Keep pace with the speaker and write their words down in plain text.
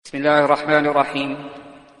بسم الله الرحمن الرحيم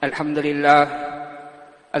الحمد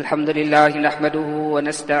لله نحمده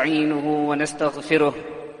ونستعينه ونستغفره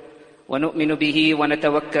ونؤمن به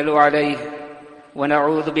ونتوكل عليه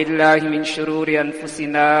ونعوذ بالله من شرور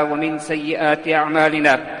أنفسنا ومن سيئات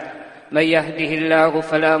أعمالنا من يهده الله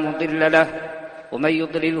فلا مضل له ومن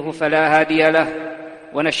يضلله فلا هادي له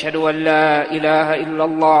ونشهد أن لا إله إلا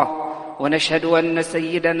الله ونشهد أن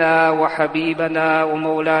سيدنا وحبيبنا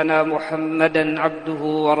ومولانا محمدا عبده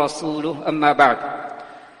ورسوله أما بعد.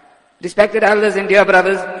 Respected elders and dear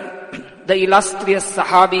brothers, the illustrious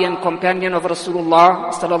Sahabi and companion of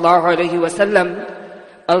Rasulullah sallallahu alayhi wasallam,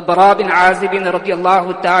 Al-Bara bin Azib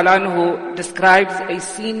radiyallahu ta'ala anhu, describes a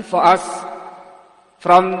scene for us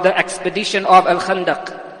from the expedition of Al-Khandaq,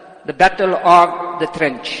 the battle of the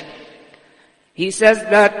trench. He says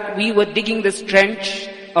that we were digging this trench.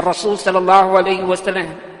 Rasul sallallahu alayhi wasallam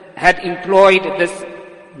had employed this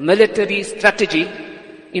military strategy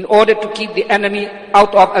in order to keep the enemy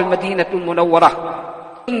out of Al-Madinatul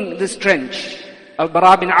Munawwarah. In this trench,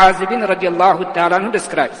 Al-Bara bin Azib radiyallahu ta'ala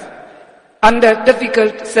describes, under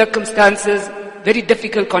difficult circumstances, very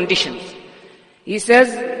difficult conditions. He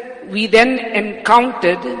says, we then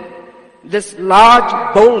encountered this large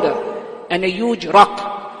boulder and a huge rock.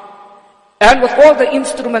 And with all the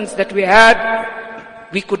instruments that we had,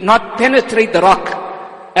 we could not penetrate the rock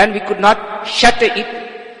and we could not shatter it,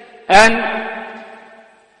 and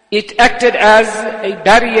it acted as a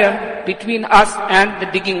barrier between us and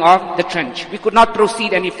the digging of the trench. We could not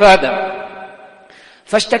proceed any further.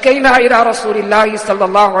 فَاشْتَكَيْنَا إِلَىٰ رَسُولِ اللَّهِ صَلَّى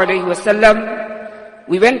اللَّهُ عَلَيْهِ وَسَلَّمَ.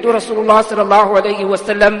 We went to Rasulullah sallallahu alayhi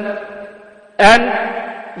wasallam and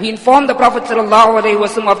we informed the Prophet sallallahu alayhi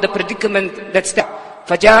wasallam of the predicament that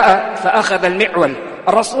فَجَاءَ فَأَخَذَ الْمِعْوَلِ.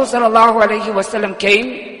 Rasul sallallahu alayhi wasallam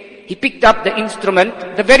came, he picked up the instrument,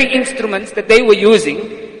 the very instruments that they were using,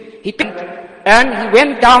 and he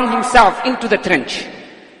went down himself into the trench.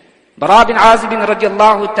 Bara bin Azib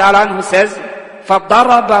radiyallahu ta'ala anhu says,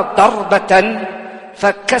 فَضَرَبَ ضَرْبَةً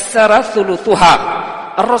فَكَسَّرَ ثُلُثُهَا.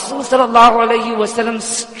 Rasul sallallahu alayhi wasallam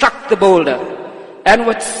struck the boulder, and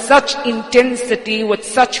with such intensity, with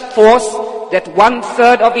such force, that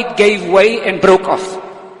 1/3 of it gave way and broke off.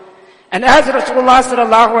 And as Rasulullah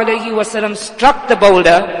sallallahu alayhi wasallam struck the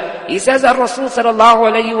boulder, he says that Rasul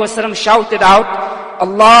sallallahu alayhi wasallam shouted out,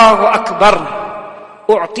 Allahu Akbar,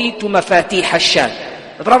 u'titu mafatih ash-sham.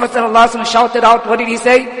 The Prophet sallallahu alayhi wasallam shouted out, what did he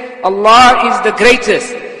say? Allah is the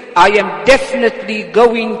greatest. I am definitely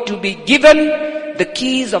going to be given the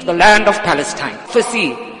keys of the land of Palestine.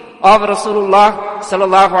 Prophecy of Rasulullah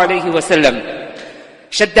sallallahu alayhi wasallam.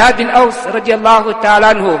 Shaddad bin Aus radiyallahu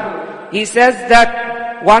ta'ala anhu, he says that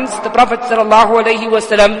once the Prophet sallallahu alayhi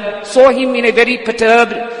wasallam saw him in a very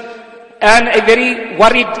perturbed and a very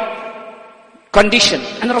worried condition.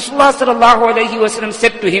 And Rasulullah sallallahu alayhi wasallam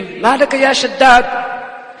said to him, "Ma laka ya Shaddad?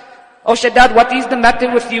 Oh Shaddad, what is the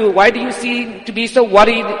matter with you? Why do you seem to be so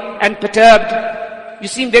worried and perturbed? You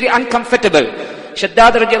seem very uncomfortable."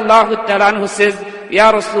 Shaddad radiallahu ta'ala anhu says,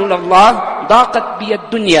 "Ya Rasulullah, daqat bi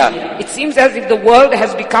ad-dunya." It seems as if the world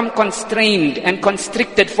has become constrained and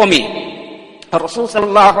constricted for me. Rasul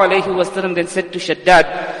sallallahu alayhi wasallam then said to Shaddad,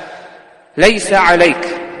 "Laysa alayk."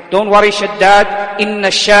 Don't worry, Shaddad.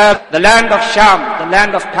 Inna Sham, the land of Sham, the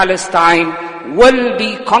land of Palestine, will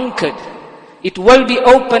be conquered. It will be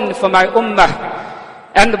opened for my ummah.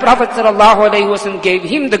 And the Prophet sallallahu alayhi wasallam gave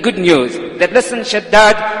him the good news that, listen,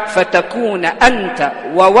 Shaddad, fatakuna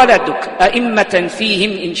anta wa waladuk a'immatan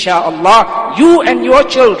fihim insha'Allah. You and your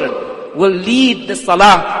children will lead the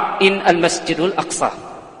salah in al-Masjidul Aqsa.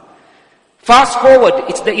 Fast forward,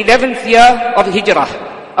 it's the 11th year of Hijrah.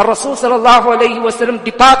 Rasul sallallahu alayhi wasallam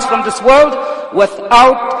departs from this world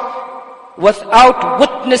without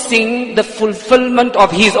witnessing the fulfillment of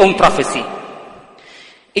his own prophecy.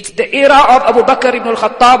 It's the era of Abu Bakr ibn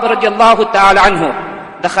al-Khattab radiallahu ta'ala anhu,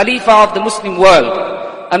 the Khalifa of the Muslim world,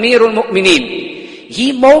 Amirul Mu'mineen.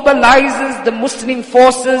 He mobilizes the Muslim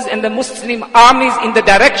forces and the Muslim armies in the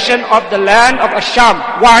direction of the land of Asham.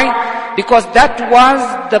 Why? Because that was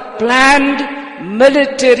the planned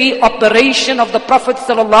military operation of the Prophet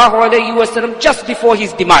sallallahu alaihi wasallam just before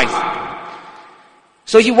his demise.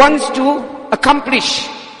 So he wants to accomplish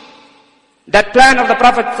that plan of the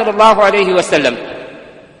Prophet sallallahu alaihi wasallam.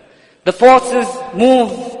 The forces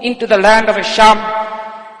move into the land of Asham.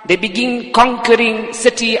 They begin conquering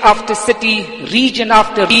city after city, region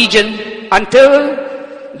after region, until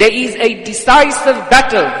there is a decisive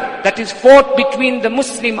battle that is fought between the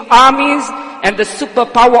Muslim armies and the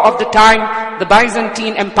superpower of the time, the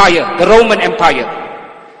Byzantine Empire, the Roman Empire.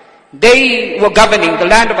 They were governing the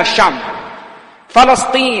land of Asham.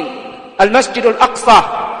 Palestine, Al-Masjid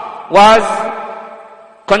al-Aqsa was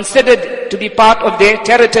considered to be part of their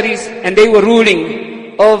territories, and they were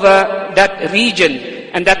ruling over that region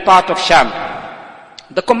and that part of Sham.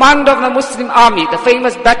 The commander of the Muslim army, the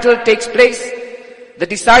famous battle takes place, the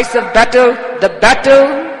decisive battle,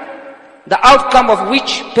 the outcome of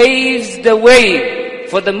which paves the way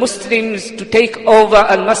for the Muslims to take over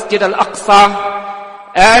Al-Masjid Al-Aqsa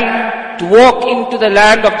and to walk into the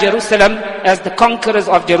land of Jerusalem as the conquerors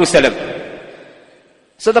of Jerusalem.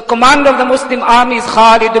 So the commander of the Muslim army is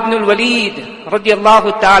Khalid ibn al-Walid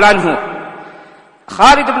radiyallahu ta'ala anhu.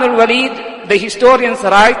 Khalid ibn al-Walid, the historians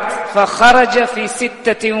write, فَخَرَجَ فِي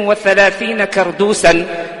 36 كَرْدُوسًا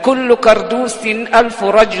كُلُّ كَرْدُوسٍ أَلْفُ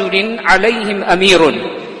رَجُلٍ عَلَيْهِمْ أَمِيرٌ.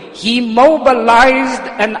 He mobilized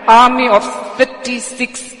an army of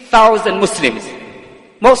 36,000 Muslims.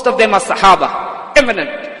 Most of them are Sahaba,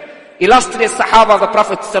 eminent, illustrious Sahaba of the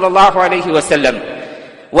Prophet sallallahu alaihi wasallam.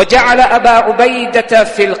 وَجَعَلَ أَبَا عُبَيْدَةَ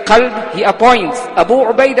فِي الْقَلْبِ. He appoints Abu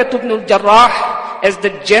Ubaidah ibn al-Jarrah as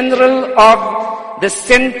the general of the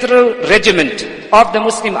central regiment of the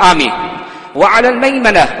Muslim army. وَعَلَى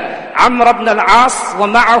الْمَيْمَنَةِ Amr ibn al-As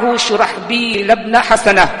وَمَعَهُ شُرَحْبِيلَ ibn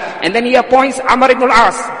Hasanah. And then he appoints Amr ibn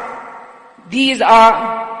al-As. These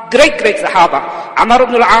are great Sahaba. Amr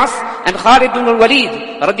ibn al-As and Khalid ibn al-Walid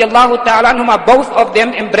radiyallahu ta'ala anhuma, both of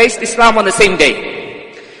them embraced Islam on the same day.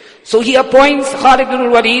 So he appoints Khalid ibn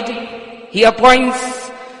al-Walid, he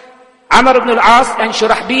appoints Amr ibn al-As and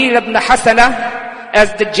Shurahbil ibn Hasanah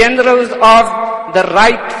as the generals of the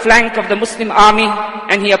right flank of the Muslim army,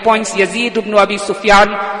 and he appoints Yazid ibn Abi Sufyan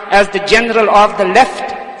as the general of the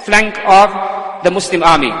left flank of the Muslim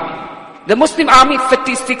army. The Muslim army,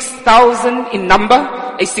 36,000 in number,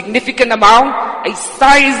 a significant amount, a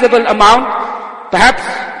sizable amount, perhaps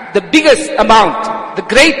the biggest amount, the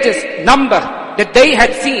greatest number that they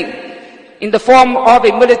had seen in the form of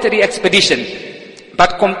a military expedition.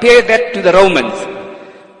 But compare that to the Romans.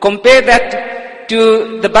 Compare that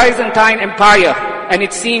to the Byzantine Empire, and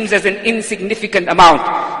it seems as an insignificant amount.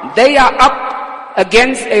 They are up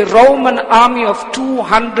against a Roman army of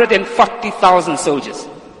 240,000 soldiers.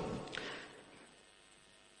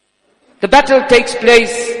 The battle takes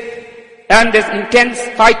place, and there's intense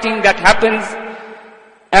fighting that happens,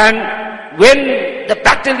 and when the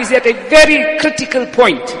battle is at a very critical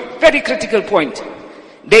point,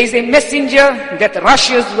 there is a messenger that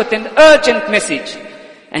rushes with an urgent message,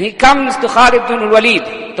 and he comes to Khalid ibn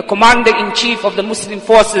al-Walid, the commander-in-chief of the Muslim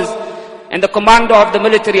forces and the commander of the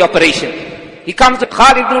military operation. He comes to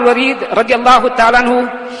Khalid ibn al-Walid radiyallahu ta'ala anhu.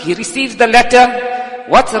 He receives the letter.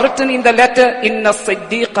 What's written in the letter? Inna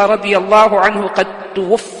as-Siddiq radiyallahu anhu qad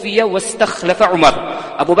tuwaffiya wastakhlafa Umar.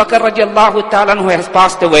 Abu Bakr radiyallahu ta'ala anhu has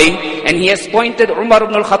passed away, and he has appointed Umar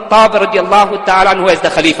ibn al-Khattab radiyallahu ta'ala anhu as the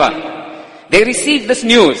Khalifa. They receive this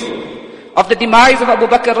news of the demise of Abu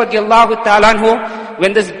Bakr radiyallahu ta'ala anhu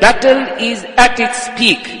when this battle is at its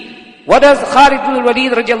peak. What does Khalid ibn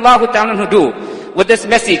al-Walid radiyallahu ta'ala anhu do with this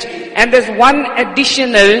message? And there's one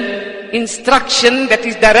additional instruction that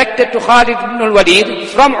is directed to Khalid ibn al-Walid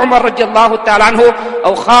from Umar radiallahu ta'ala anhu.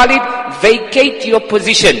 Oh Khalid, vacate your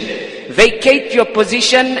position. Vacate your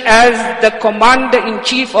position as the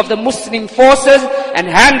commander-in-chief of the Muslim forces and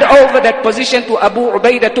hand over that position to Abu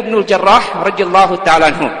Ubaidah ibn al-Jarrah radiallahu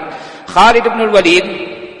ta'ala anhu. Khalid ibn al-Walid,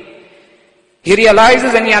 he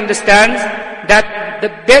realizes and he understands that the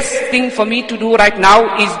best thing for me to do right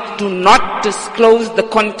now is to not disclose the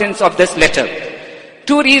contents of this letter.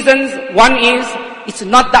 Two reasons. One is, it's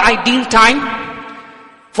not the ideal time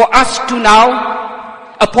for us to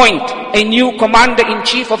now appoint a new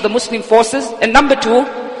commander-in-chief of the Muslim forces. And number two,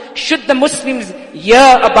 should the Muslims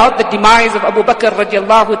hear about the demise of Abu Bakr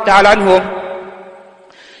radiallahu ta'ala anhu,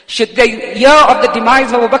 should they hear of the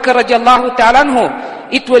demise of Abu Bakr radiallahu ta'ala anhu,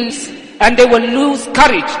 and they will lose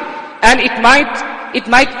courage, and it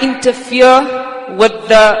might interfere with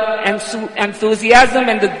the enthusiasm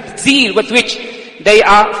and the zeal with which they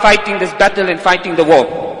are fighting this battle and fighting the war.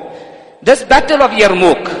 This battle of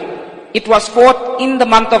Yarmouk, it was fought in the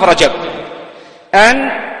month of Rajab,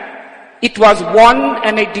 and it was won,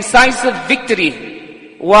 and a decisive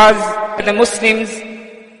victory was the Muslims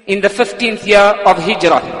in the 15th year of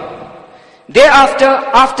Hijrah. Thereafter,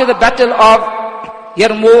 after the battle of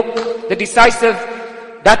Yarmouk, the decisive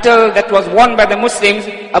battle that was won by the Muslims,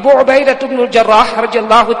 Abu Ubaidah ibn al-Jarrah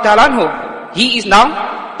radiallahu ta'ala anhu, he is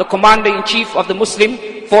now the commander-in-chief of the Muslim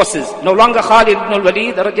forces, no longer Khalid ibn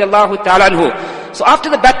al-Walid radiallahu ta'ala anhu. So after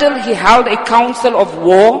the battle, he held a council of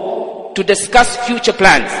war to discuss future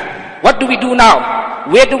plans. What do we do now?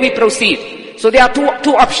 Where do we proceed? So there are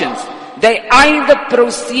two options. They either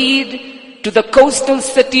proceed to the coastal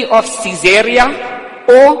city of Caesarea,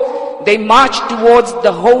 or they marched towards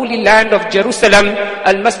the holy land of Jerusalem,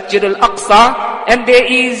 Al-Masjid Al-Aqsa, and there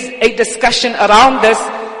is a discussion around this.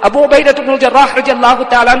 Abu Ubaidah ibn al-Jarrah radiallahu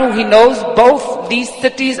ta'ala anhu, he knows both these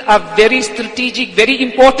cities are very strategic, very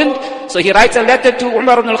important. So he writes a letter to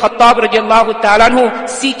Umar ibn al-Khattab radiallahu ta'ala anhu,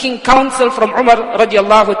 seeking counsel from Umar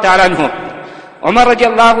radiallahu ta'ala anhu. Umar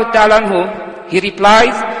radiallahu ta'ala anhu, he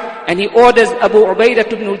replies, and he orders Abu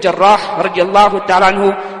Ubaidah ibn al-Jarrah radiallahu ta'ala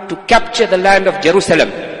anhu to capture the land of Jerusalem,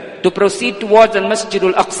 to proceed towards the Masjid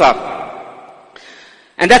Al-Aqsa.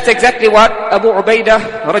 And that's exactly what Abu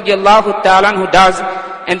Ubaidah radiallahu ta'ala anhu does,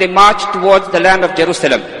 and they march towards the land of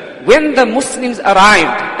Jerusalem. When the Muslims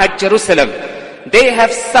arrived at Jerusalem, they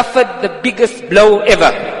have suffered the biggest blow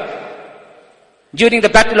ever during the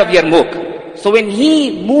Battle of Yarmouk. So when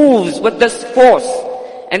he moves with this force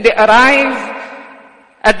and they arrive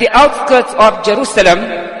at the outskirts of Jerusalem,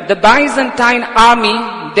 the Byzantine army,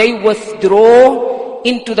 they withdraw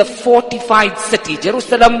into the fortified city.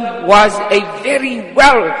 Jerusalem was a very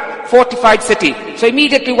well fortified city. So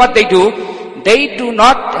immediately what they do, they do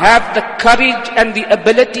not have the courage and the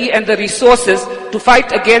ability and the resources to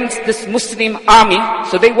fight against this Muslim army.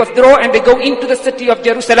 So they withdraw and they go into the city of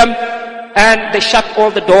Jerusalem and they shut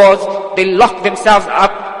all the doors. They lock themselves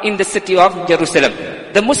up in the city of Jerusalem.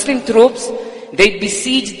 The Muslim troops, they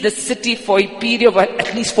besieged the city for a period of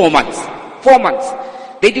at least 4 months. 4 months.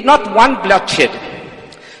 They did not want bloodshed.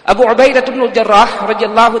 Abu Ubaidah ibn al-Jarrah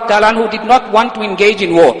radiallahu ta'ala anhu did not want to engage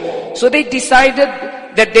in war. So they decided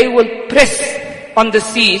that they will press on the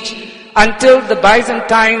siege until the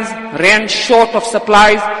Byzantines ran short of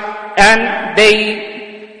supplies and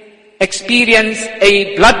they experienced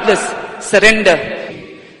a bloodless surrender.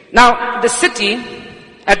 Now, the city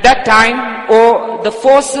at that time, or the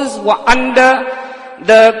forces, were under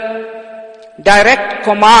the direct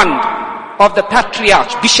command of the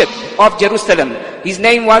Patriarch, Bishop of Jerusalem. His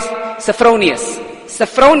name was Sophronius.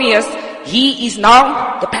 Sophronius, he is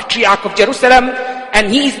now the Patriarch of Jerusalem, and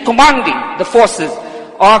he is commanding the forces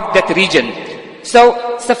of that region.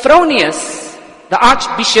 So Sophronius, the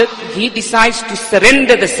Archbishop, he decides to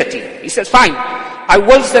surrender the city. He says, fine, I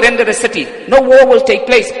will surrender the city. No war will take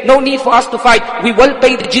place. No need for us to fight. We will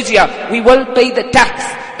pay the jizya. We will pay the tax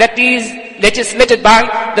that is legislated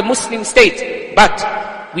by the Muslim state. But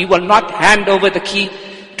we will not hand over the key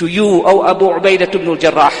to you, O Abu Ubaidah ibn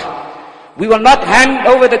al-Jarrah. We will not hand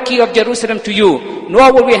over the key of Jerusalem to you,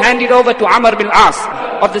 nor will we hand it over to Amr bin As,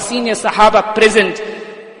 of the senior Sahaba present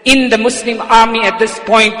in the Muslim army at this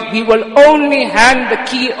point. We will only hand the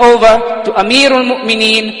key over to Amir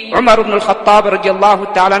al-Mu'mineen, Umar ibn al-Khattab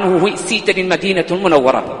radiallahu ta'ala anhu, who is seated in Madinatul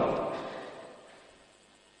Munawwarah.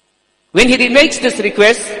 When he makes this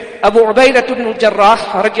request, Abu Ubaidah ibn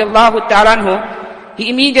al-Jarrah radiallahu ta'ala anhu, he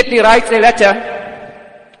immediately writes a letter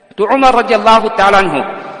to Umar radiallahu ta'ala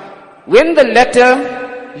anhu. When the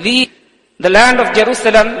letter leaves the land of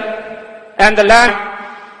Jerusalem and the land,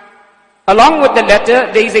 along with the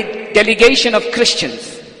letter, there is a delegation of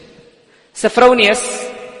Christians. Sophronius,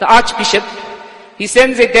 the Archbishop, he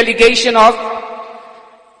sends a delegation of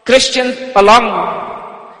Christians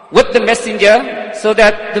along with the messenger so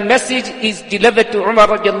that the message is delivered to Umar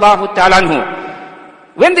radiallahu ta'ala anhu.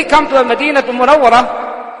 When they come to Madinatul Munawwarah,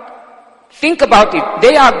 think about it.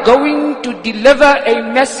 They are going to deliver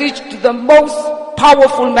a message to the most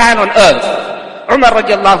powerful man on earth, Umar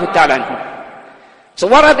radiallahu ta'ala anhu. So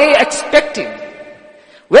what are they expecting?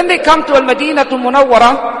 When they come to Al-Madinatul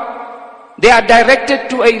Munawwarah, they are directed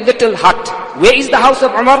to a little hut. Where is the house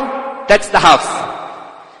of Umar? That's the house.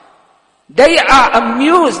 They are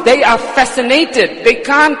amused. They are fascinated. They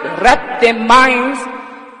can't wrap their minds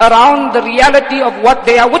around the reality of what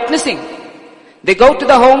they are witnessing. They go to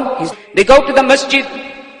the home, they go to the masjid.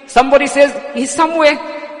 Somebody says, he's somewhere.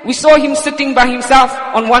 We saw him sitting by himself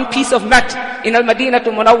on one piece of mat in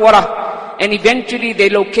Al-Madinatul Munawwarah. And eventually they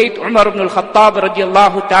locate Umar ibn al-Khattab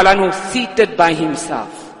radiallahu ta'ala anhu seated by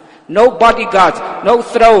himself. No bodyguards, no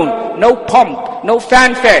throne, no pomp, no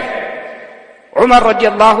fanfare. Umar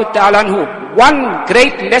radiallahu ta'ala anhu. One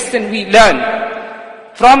great lesson we learn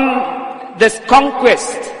from this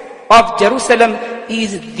conquest of Jerusalem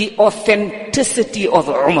is the authenticity of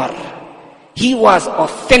Umar. He was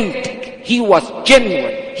authentic. He was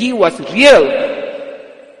genuine. He was real.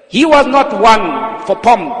 He was not one for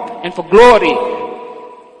pomp and for glory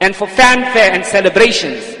and for fanfare and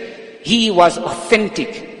celebrations. He was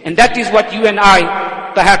authentic. And that is what you and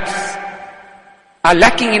I perhaps are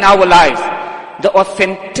lacking in our lives. The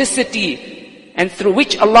authenticity, and through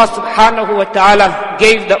which Allah subhanahu wa ta'ala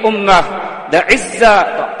gave the ummah the izzah,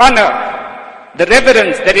 the honor, the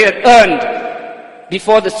reverence that it had earned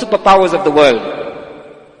before the superpowers of the world.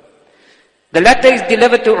 The letter is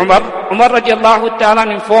delivered to Umar. Umar radiallahu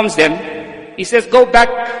ta'ala informs them. He says, go back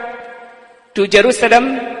to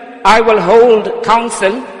Jerusalem. I will hold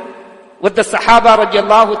council with the Sahaba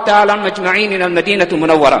radiallahu ta'ala majma'in in al-Madinah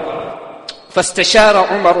Munawwara. فَاسْتَشَارَ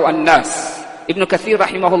عُمَرُ النَّاسِ. Ibn Kathir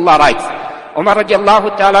rahimahullah writes, Umar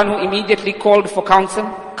radiallahu ta'ala who immediately called for council.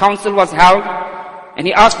 Council was held and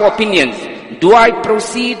he asked for opinions. Do I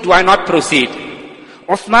proceed? Do I not proceed?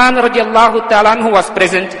 Uthman radiallahu ta'ala who was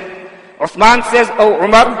present. Uthman says, O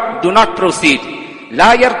Umar, do not proceed.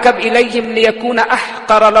 لا يركب إليهم ليكون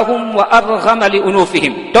أحقر لهم وأرغم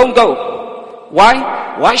لأنوفهم. Don't go. Why?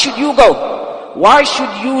 Why should you go? Why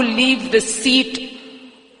should you leave the seat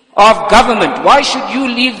of government? Why should you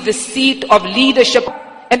leave the seat of leadership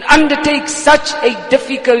and undertake such a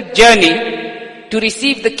difficult journey to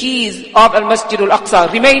receive the keys of Al-Masjid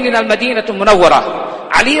Al-Aqsa? Remain in Al-Madinah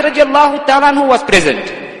Munawwara. Ali radiallahu ta'ala who was present.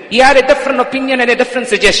 He had a different opinion and a different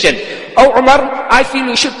suggestion. Oh Umar, I feel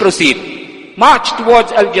you should proceed. March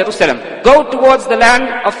towards Al-Jerusalem. Go towards the land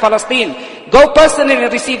of Palestine. Go personally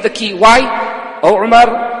and receive the key. Why? Oh Umar,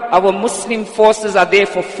 our Muslim forces are there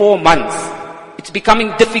for 4 months. It's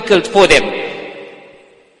becoming difficult for them.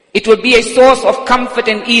 It will be a source of comfort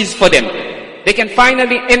and ease for them. They can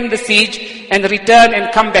finally end the siege and return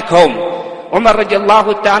and come back home. Umar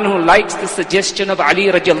radiallahu ta'ala likes the suggestion of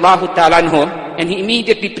Ali radiallahu ta'ala and he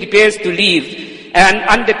immediately prepares to leave and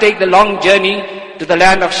undertake the long journey to the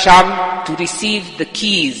land of Sham to receive the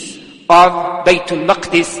keys of Baytul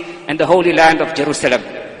Maqdis and the Holy Land of Jerusalem.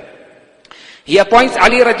 He appoints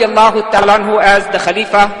Ali radiallahu ta'ala as the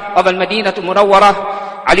Khalifa of Al-Madinah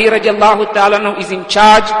Munawwara. Ali radiallahu ta'ala is in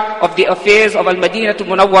charge of the affairs of Al-Madinah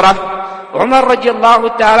Munawwara. Umar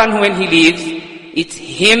radiallahu ta'ala when he leaves, it's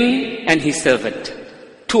him and his servant.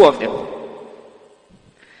 2 of them.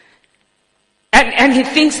 And he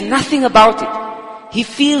thinks nothing about it. He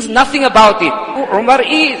feels nothing about it. Who Umar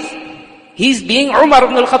is. He's being Umar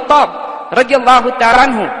ibn al-Khattab radiallahu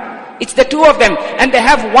ta'ala. It's the 2 of them. And they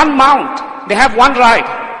have 1 mount. They have 1 ride.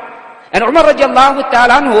 And Umar radiallahu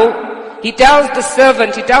ta'ala, he tells the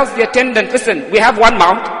servant, he tells the attendant, listen, we have 1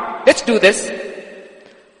 mount. Let's do this.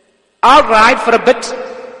 I'll ride for a bit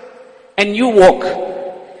and you walk.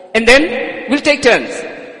 And then we'll take turns.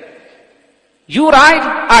 You ride,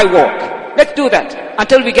 I walk. Let's do that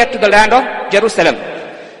until we get to the land of Jerusalem.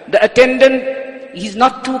 The attendant, he's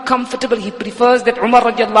not too comfortable. He prefers that Umar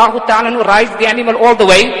radiallahu ta'ala rides the animal all the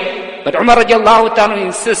way. But Umar radiallahu ta'ala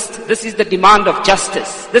insists, this is the demand of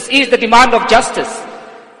justice. This is the demand of justice.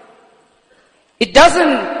 It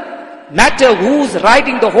doesn't matter who's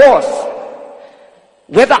riding the horse.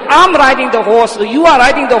 Whether I'm riding the horse or you are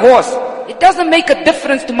riding the horse, it doesn't make a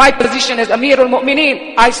difference to my position as Amir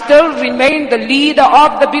al-Mu'mineen. I still remain the leader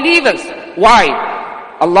of the believers. Why?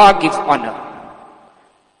 Allah gives honor.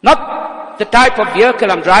 Not the type of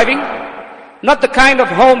vehicle I'm driving, not the kind of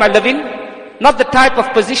home I live in, not the type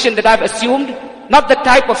of position that I've assumed, not the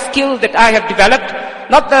type of skill that I have developed,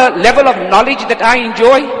 not the level of knowledge that I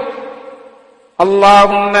enjoy.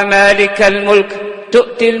 Allahumma malikal mulk.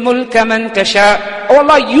 تُؤْتِي الْمُلْكَ مَنْ تَشَاءُ. Oh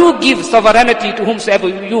Allah, you give sovereignty to whomsoever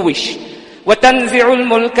you wish. وَتَنْزِعُ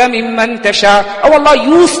الْمُلْكَ مِمَّنْ تَشَاءُ. Oh Allah,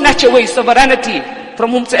 you snatch away sovereignty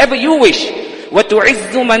from whomsoever you wish.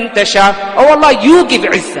 وَتُعِزُّ مَنْ تَشَاءُ. Oh Allah, you give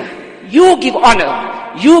izzah, you give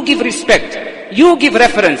honor, you give respect, you give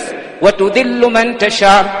reference. وَتُذِلُّ مَنْ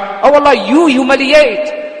تَشَاءُ. Oh Allah, you humiliate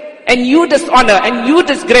and you dishonor and you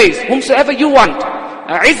disgrace whomsoever you want.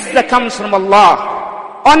 Izzah comes from Allah.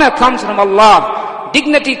 Honor comes from Allah.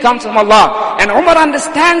 Dignity comes from Allah. And Umar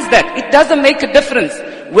understands that. It doesn't make a difference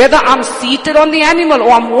whether I'm seated on the animal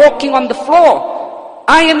or I'm walking on the floor.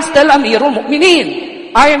 I am still Amirul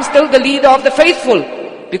Mu'mineen. I am still the leader of the faithful.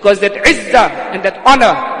 Because that izzah and that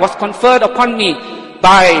honor was conferred upon me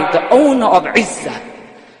by the owner of izzah.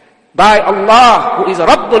 By Allah, who is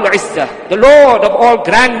Rabbul Izzah, the Lord of all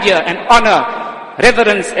grandeur and honor,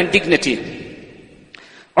 reverence and dignity.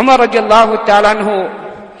 Umar radiallahu ta'ala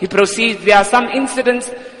anhu, he proceeds. There are some incidents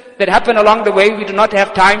that happen along the way. We do not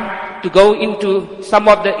have time to go into some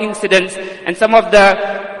of the incidents and some of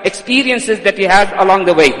the experiences that he has along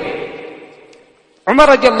the way. Umar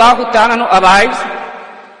radiallahu ta'ala arrives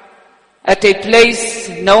at a place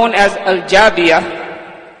known as Al-Jabiyah.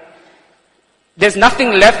 There's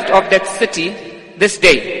nothing left of that city this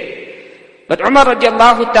day. But Umar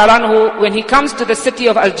radiallahu ta'ala, when he comes to the city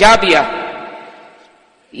of Al-Jabiyah,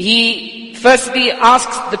 he firstly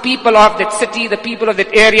asks the people of that city, the people of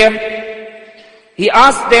that area, he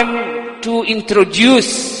asks them to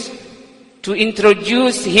introduce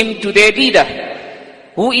him to their leader.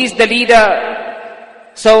 Who is the leader?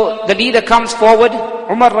 So the leader comes forward.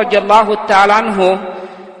 Umar radiallahu ta'ala anhu,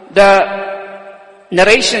 the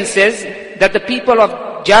narration says that the people of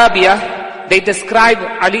Jabiyah, they describe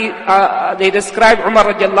Umar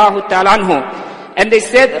radiallahu ta'ala anhu, and they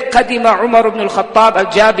said, قدم عمر بن الخطاب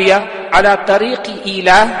الجابية على طريق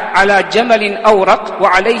إيلاه على جمل أورق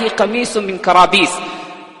وعليه قميص من كرابيس.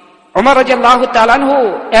 Umar radiallahu ta'ala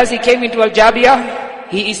anhu, as he came into Al-Jabiyah,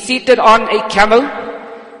 he is seated on a camel,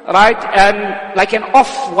 right, and like an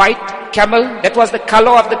off-white camel, that was the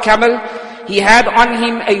color of the camel. He had on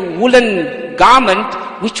him a woolen garment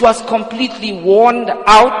which was completely worn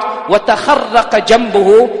out, وَتَخَرَّقَ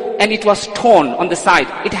جَنْبُهُ, and it was torn on the side.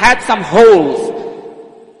 It had some holes.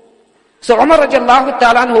 So Umar radiallahu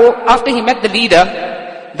ta'ala anhu, after he met the leader,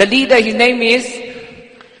 his name is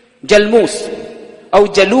Jalmus, or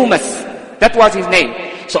Jalumas, that was his name.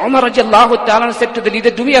 So Umar radiallahu ta'ala said to the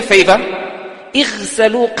leader, do me a favor,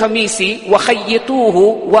 اغسلوا قميصي وخيطوه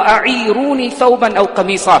وأعيروني ثوبا أو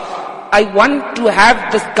قميصا. I want to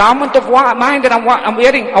have this garment of mine that I'm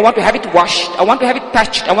wearing, I want to have it washed, I want to have it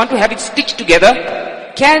patched, I want to have it stitched together.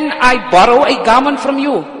 Can I borrow a garment from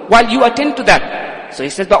you while you attend to that? So he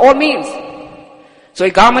says, by all means. So a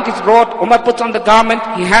garment is brought, Umar puts on the garment,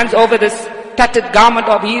 he hands over this tattered garment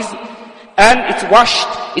of his, and it's washed,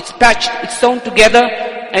 it's patched, it's sewn together,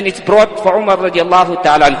 and it's brought for Umar radiallahu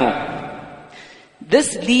ta'ala anhu.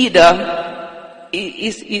 This leader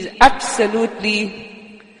is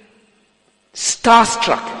absolutely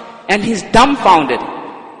starstruck, and he's dumbfounded.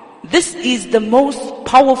 This is the most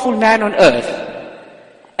powerful man on earth,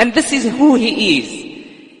 and this is who he is.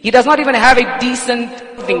 He does not even have a decent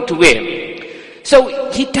thing to wear.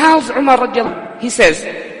 So he tells Umar radiallahu, he says,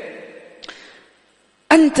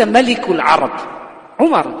 Anta Malikul Arab.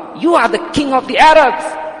 Umar, you are the king of the Arabs.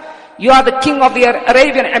 You are the king of the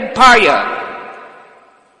Arabian Empire.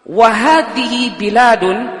 وَهَذِهِ بِلَادٌ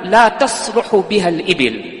لَا تَصْلُحُ بِهَا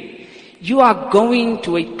الْإِبِلِ. You are going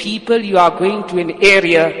to a people, you are going to an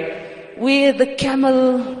area where the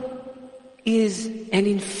camel is an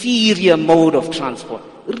inferior mode of transport.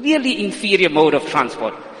 Really inferior mode of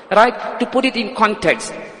transport. Right? To put it in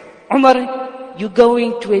context, Umar, you're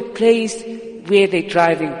going to a place where they're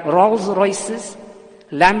driving Rolls Royces,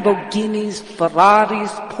 Lamborghinis,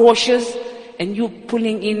 Ferraris, Porsches, and you're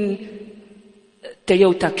pulling in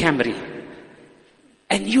Toyota Camry.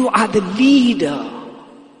 And you are the leader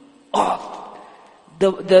of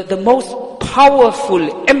the most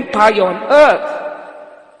powerful empire on earth.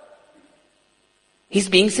 He's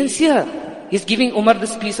being sincere. He's giving Umar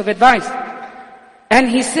this piece of advice. And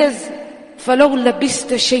he says, فَلَوْ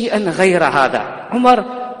لَبِسْتَ شَيْئًا غَيْرَ هَذَا. Umar,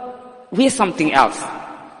 wear something else.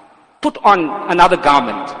 Put on another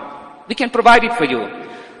garment. We can provide it for you.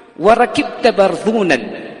 وَرَكِبْتَ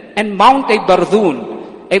بَرْذُونًا. And mount a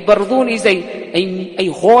bardhoon. A bardhoon is a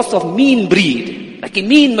horse of mean breed, like a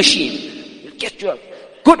mean machine. You get your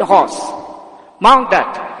good horse. Mount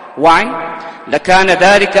that. Why? لَكَانَ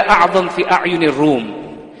ذَلِكَ أَعْظَمْ فِي أَعْيُنِ الرُّومِ.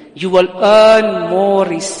 You will earn more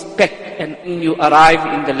respect when you arrive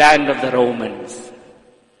in the land of the Romans.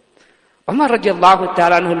 Umar radiallahu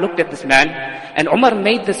ta'ala anhu looked at this man, and Umar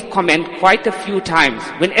made this comment quite a few times.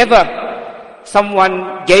 Whenever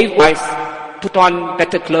someone gave advice, put on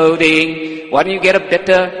better clothing, why don't you get a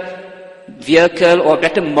better vehicle or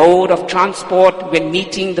better mode of transport when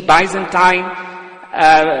meeting the Byzantine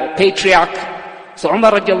patriarch. So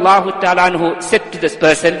Umar radiallahu ta'ala anhu said to this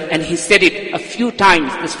person, and he said it a few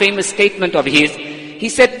times, this famous statement of his, he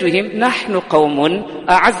said to him, نَحْنُ قَوْمٌ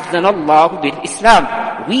أَعَزَّنَ اللَّهُ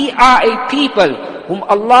بِالْإِسْلَامِ. We are a people whom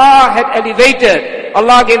Allah had elevated.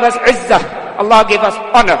 Allah gave us izzah, Allah gave us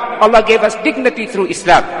honor, Allah gave us dignity through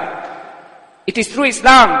Islam. It is through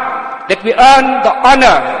Islam that we earn the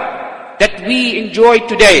honor that we enjoy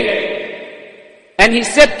today. And he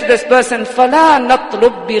said to this person, فَلَا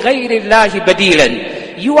نَطْلُبْ بِغَيْرِ اللَّهِ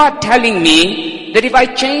بَدِيلًا. You are telling me that if I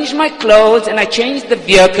change my clothes and I change the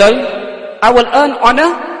vehicle, I will earn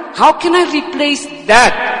honor? How can I replace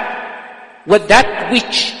that with that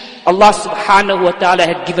which Allah subhanahu wa ta'ala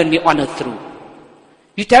had given me honor through?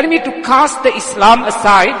 You tell me to cast the Islam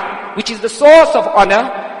aside, which is the source of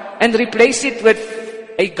honor, and replace it with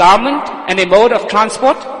a garment and a mode of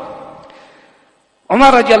transport?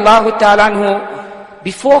 Umar radiallahu ta'ala anhu,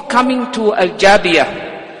 before coming to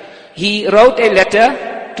Al-Jabiyah, he wrote a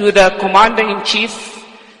letter to the commander-in-chief,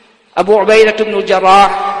 Abu Ubaidah ibn Jarrah.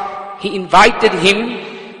 He invited him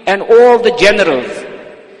and all the generals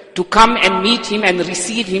to come and meet him and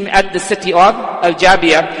receive him at the city of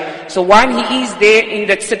Al-Jabiyah. So while he is there in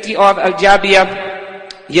that city of Al-Jabiyah,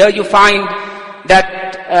 here you find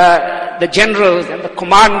that the generals and the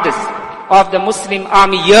commanders of the Muslim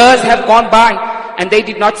army, years have gone by, and they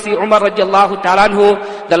did not see Umar radiallahu ta'ala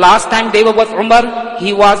anhu. The last time they were with Umar,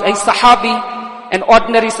 he was a Sahabi. an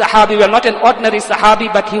ordinary Sahabi. Well, not an ordinary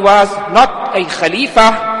Sahabi, but he was not a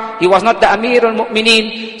Khalifa. He was not the Amir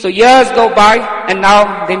al-Mu'mineen. So years go by, and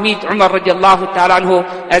now they meet Umar radiallahu ta'ala anhu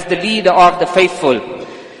as the leader of the faithful.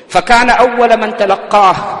 فَكَانَ أَوَّلَ مَنْ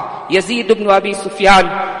تَلَقَّاهُ Yazid ibn Abi Sufyan.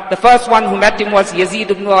 The first one who met him was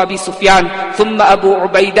Yazid ibn Abi Sufyan. ثُمَّ أَبُو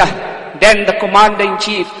عُبَيْدَةَ. Then the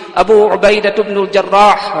commander-in-chief, Abu Ubaidah ibn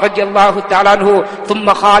al-Jarrah, radiallahu ta'ala anhu,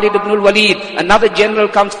 thumma Khalid ibn al-Walid. Another general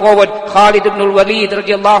comes forward, Khalid ibn al-Walid,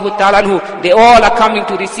 radiallahu ta'ala anhu. They all are coming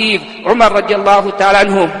to receive Umar, radiallahu ta'ala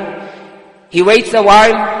anhu. He waits a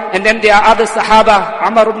while, and then there are other Sahaba,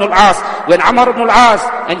 Amr ibn al-As. When Amr ibn al-As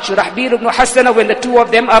and Shurahbil ibn Hasana, when the two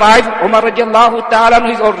of them arrive, Umar radiallahu ta'ala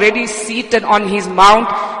anhu is already seated on his mount.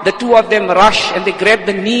 The two of them rush and they grab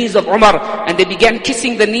the knees of Umar and they began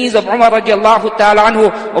kissing the knees of Umar radiallahu ta'ala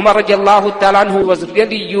anhu. Umar radiallahu ta'ala anhu was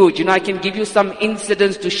really huge. I can give you some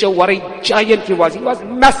incidents to show what a giant he was. He was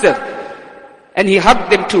massive. And he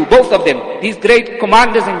hugged them too, both of them. These great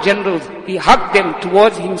commanders and generals, he hugged them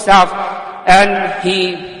towards himself and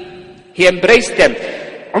he embraced them.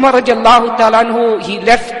 Umar radiallahu ta'ala anhu, he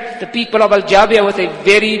left the people of Al-Jabiyah with a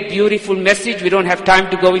very beautiful message. We don't have time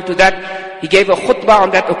to go into that. He gave a khutbah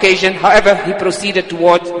on that occasion. However, he proceeded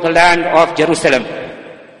towards the land of Jerusalem.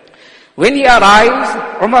 When he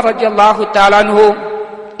arrives, Umar radiallahu ta'ala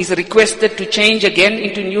anhu is requested to change again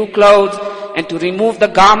into new clothes and to remove the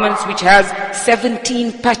garments which has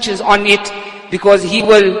 17 patches on it, because he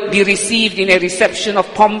will be received in a reception of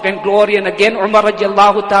pomp and glory. And again, Umar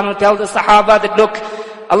radiallahu ta'ala tells the Sahaba that, look,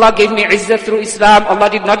 Allah gave me izzah through Islam. Allah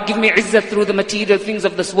did not give me izzah through the material things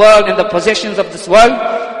of this world and the possessions of this world.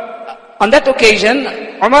 On that occasion,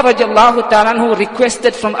 Umar radiallahu ta'ala anhu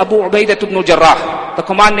requested from Abu Ubaidah ibn al-Jarrah, the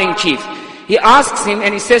commander-in-chief. He asks him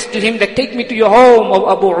and he says to him that, take me to your home, O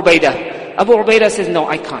Abu Ubaidah. Abu Ubaidah says, no,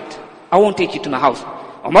 I can't. I won't take you to my house.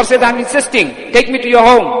 Umar says, I'm insisting, take me to your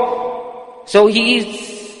home. So he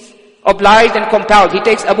is obliged and compelled. He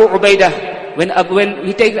takes Abu Ubaidah. When Abu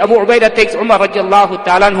Ubaidah takes Umar radiallahu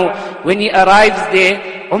ta'ala anhu, when he arrives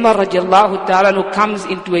there, Umar radiallahu ta'ala anhu comes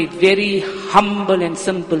into a very humble and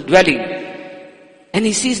simple dwelling. And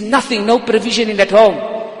he sees nothing, no provision in that home.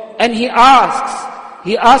 And he asks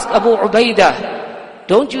Abu Ubaidah,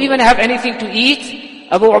 don't you even have anything to eat?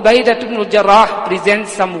 Abu Ubaidah ibn al-Jarrah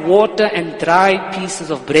presents some water and dry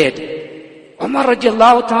pieces of bread. Umar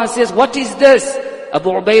radiallahu ta'ala says, what is this? Abu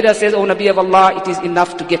Ubaidah says, O Nabi of Allah, it is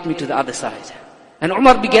enough to get me to the other side. And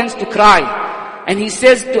Umar begins to cry. And he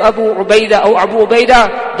says to Abu Ubaidah, O Abu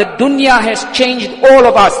Ubaidah, the dunya has changed all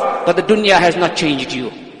of us, but the dunya has not changed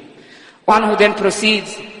you. One who then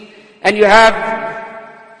proceeds, and you have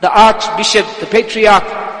the Archbishop, the Patriarch,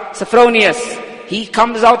 Sophronius. He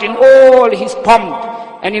comes out in all his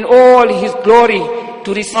pomp and in all his glory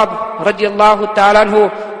to receive radiallahu ta'ala anhu.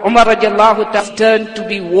 Umar radiallahu ta'ala turned to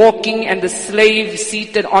be walking and the slave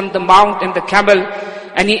seated on the mount and the camel.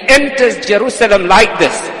 And he enters Jerusalem like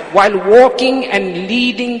this, while walking and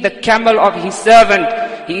leading the camel of his servant.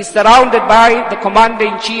 He is surrounded by the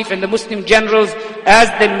commander-in-chief and the Muslim generals as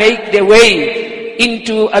they make their way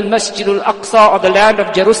into Al-Masjid Al-Aqsa, or the land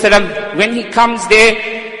of Jerusalem. When he comes there,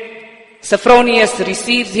 Sophronius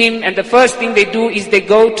receives him, and the first thing they do is they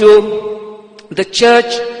go to the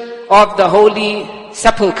church of the Holy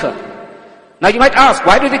Sepulchre. Now you might ask,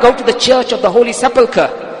 why do they go to the church of the Holy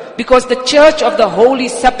Sepulchre? Because the church of the Holy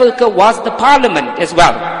Sepulchre was the parliament as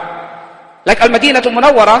well. Like Al-Madinah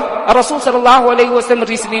Al-Munawwara, Rasul sallallahu alayhi wa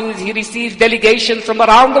sallam, he received delegations from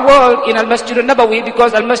around the world in Al-Masjid Al-Nabawi,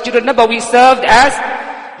 because Al-Masjid Al-Nabawi served as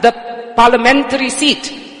the parliamentary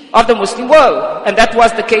seat of the Muslim world. And that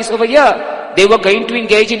was the case over here. They were going to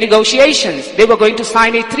engage in negotiations. They were going to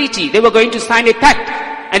sign a treaty. They were going to sign a pact.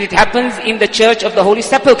 And it happens in the church of the Holy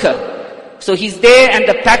Sepulchre. So he's there, and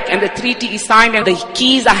the pact and the treaty is signed, and the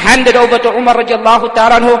keys are handed over to Umar radiallahu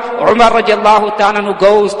ta'ala anhu. Umar radiallahu ta'ala anhu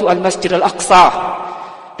goes to Al-Masjid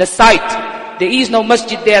Al-Aqsa, the site. There is no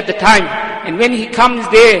masjid there at the time. And when he comes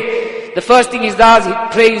there, the first thing he does, he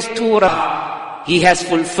prays to Allah. He has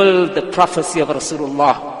fulfilled the prophecy of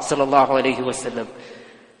Rasulullah sallallahu alayhi wa sallam.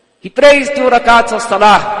 He prays 2 rakats of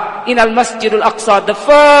salah in Al-Masjid Al-Aqsa. The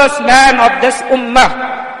first man of this ummah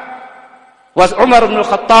was Umar ibn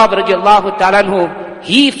al-Khattab radiallahu ta'ala anhu.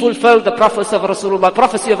 He fulfilled the prophecy of Rasulullah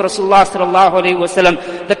sallallahu alayhi wa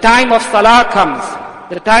sallam. The time of salah comes.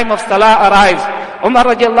 The time of salah arrives. Umar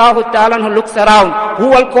radiallahu ta'ala anhu looks around. Who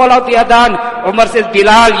will call out the adhan? Umar says,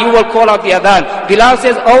 Bilal, you will call out the adhan. Bilal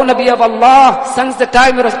says, O Nabi of Allah, since the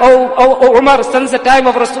time of Umar, since the time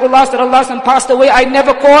of Rasulullah sallallahu alayhi wa sallam passed away, I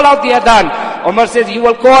never call out the adhan. Umar says, you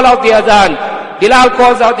will call out the adhan. Bilal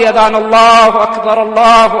calls out the adhan, Allahu Akbar,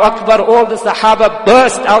 Allahu Akbar. All the Sahaba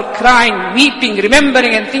burst out crying, weeping,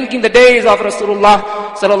 remembering and thinking the days of Rasulullah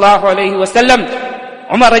sallallahu alayhi wa sallam.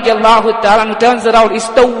 Umar radiallahu ta'ala turns around,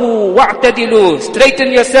 Istawu wa'tadilu,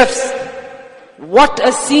 straighten yourselves. What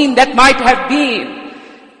a scene that might have been.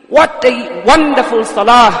 What a wonderful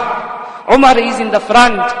salah. Umar is in the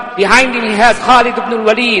front. Behind him he has Khalid ibn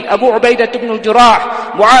al-Walid, Abu Ubaidah ibn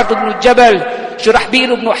al-Jurah, Mu'adh ibn al-Jabal,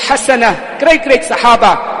 Shurahbil ibn Hasana, great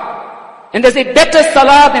Sahaba. And there's a better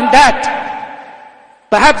salah than that.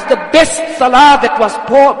 Perhaps the best salah that was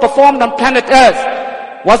performed on planet Earth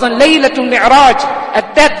was on Laylatul Mi'raj,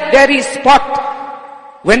 at that very spot.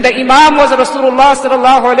 When the Imam was Rasulullah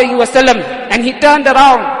sallallahu alayhi wa sallam, and he turned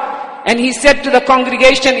around, and he said to the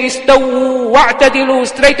congregation, Istawu wa'tadilu,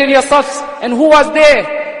 straighten yourselves. And who was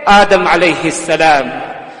there? Adam alayhi salam,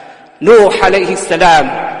 Nuh alayhi salam,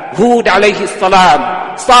 Hud alayhi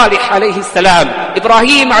salam, Salih alayhi salam,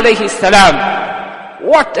 Ibrahim alayhi salam.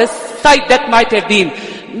 What a sight that might have been.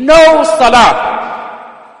 No salah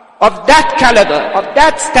of that caliber, of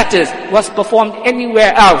that status was performed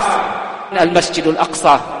anywhere else. Al-Masjid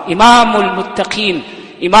al-Aqsa, Imam al-Muttaqeen,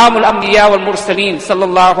 Imam al-Anbiya wal-Mursaleen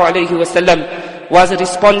sallallahu alayhi wa sallam was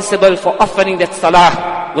responsible for offering that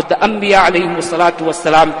salah with the Anbiya alayhi salatu wa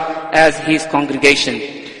salam as his congregation.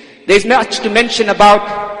 There is much to mention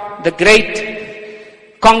about the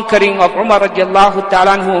great conquering of Umar radiallahu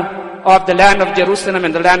ta'ala anhu of the land of Jerusalem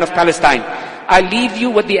and the land of Palestine. I leave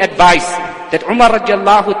you with the advice that Umar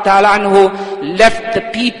radiallahu ta'ala anhu left the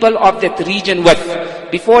people of that region with.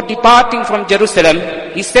 Before departing from Jerusalem,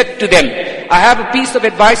 he said to them, I have a piece of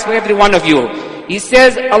advice for every one of you. He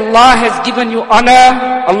says, Allah has given you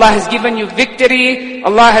honor, Allah has given you victory,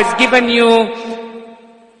 Allah has given you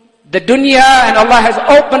the dunya, and Allah has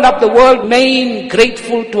opened up the world. Remain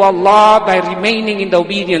grateful to Allah by remaining in the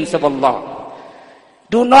obedience of Allah.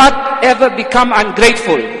 Do not ever become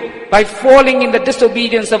ungrateful by falling in the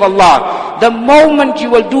disobedience of Allah. The moment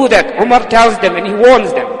you will do that, Umar tells them and he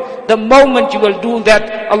warns them, the moment you will do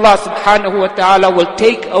that, Allah subhanahu wa ta'ala will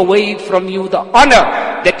take away from you the honor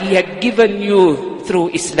that He had given you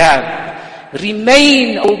through Islam.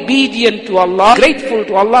 Remain obedient to Allah, grateful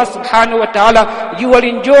to Allah subhanahu wa ta'ala. You will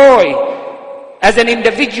enjoy, as an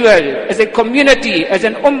individual, as a community, as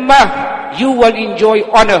an ummah, you will enjoy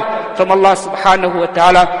honor from Allah subhanahu wa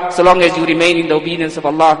ta'ala so long as you remain in the obedience of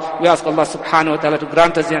Allah. We ask Allah subhanahu wa ta'ala to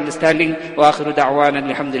grant us the understanding. Wa akhiru da'wana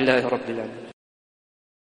alhamdulillahi rabbil alamin.